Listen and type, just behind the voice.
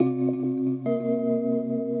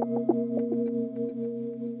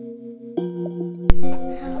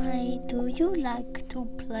you like to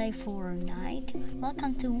play Fortnite?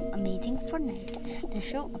 Welcome to Amazing Fortnite, the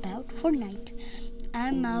show about Fortnite.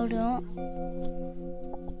 I'm Mauro.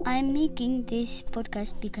 I'm making this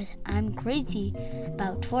podcast because I'm crazy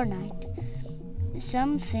about Fortnite.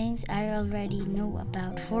 Some things I already know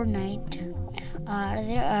about Fortnite are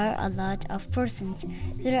there are a lot of persons,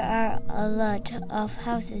 there are a lot of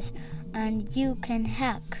houses, and you can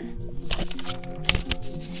hack.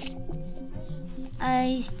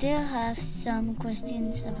 I still have some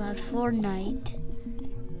questions about Fortnite.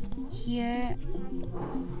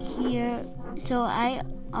 So I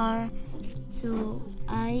are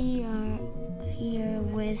here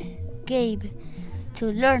with Gabe to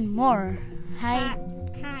learn more. Hi.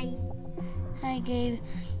 Hi, Gabe.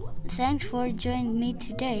 Thanks for joining me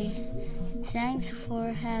today. Thanks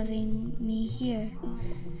for having me here.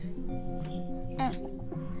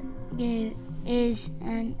 Gabe is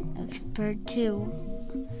an expert too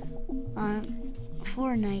on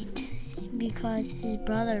Fortnite because his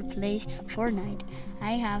brother plays Fortnite.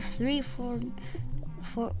 I have three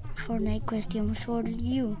Fortnite questions for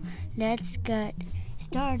you. Let's get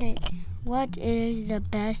started. What is the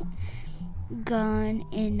best gun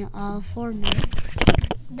in all Fortnite?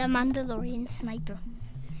 The Mandalorian sniper.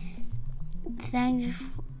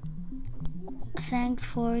 Thanks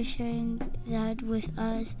for sharing that with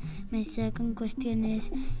us. My second question is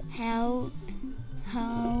how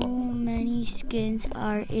many skins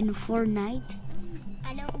are in Fortnite?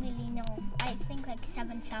 I don't really know. I think like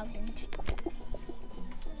 7,000.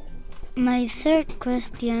 My third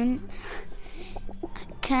question,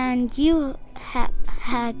 can you hack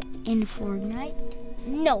in Fortnite?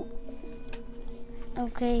 No.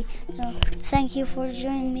 Okay, so thank you for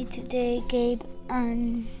joining me today, Gabe,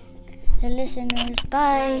 and the listeners.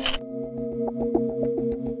 Bye.